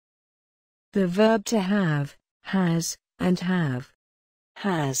The verb to have, has, and have.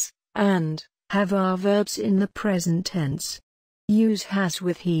 Has, and, have are verbs in the present tense. Use has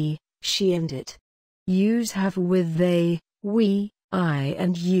with he, she and it. Use have with they, we, I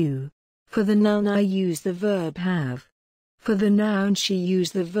and you. For the noun I use the verb have. For the noun she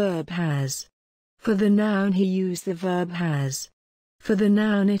use the verb has. For the noun he use the verb has. For the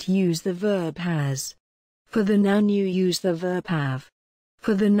noun it use the verb has. For the noun you use the verb have.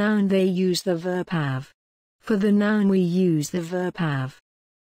 For the noun they use the verb have. For the noun we use the verb have.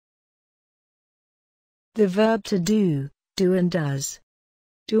 The verb to do and does.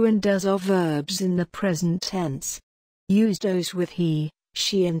 Do and does are verbs in the present tense. Use does with he,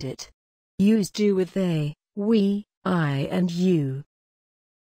 she and it. Use do with they, we, I and you.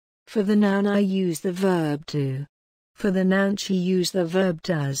 For the noun I use the verb do. For the noun she use the verb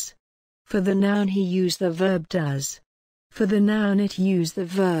does. For the noun he use the verb does. For the noun it use the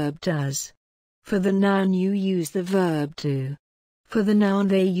verb does. For the noun you use the verb do. For the noun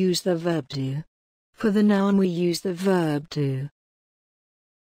they use the verb do. For the noun we use the verb do.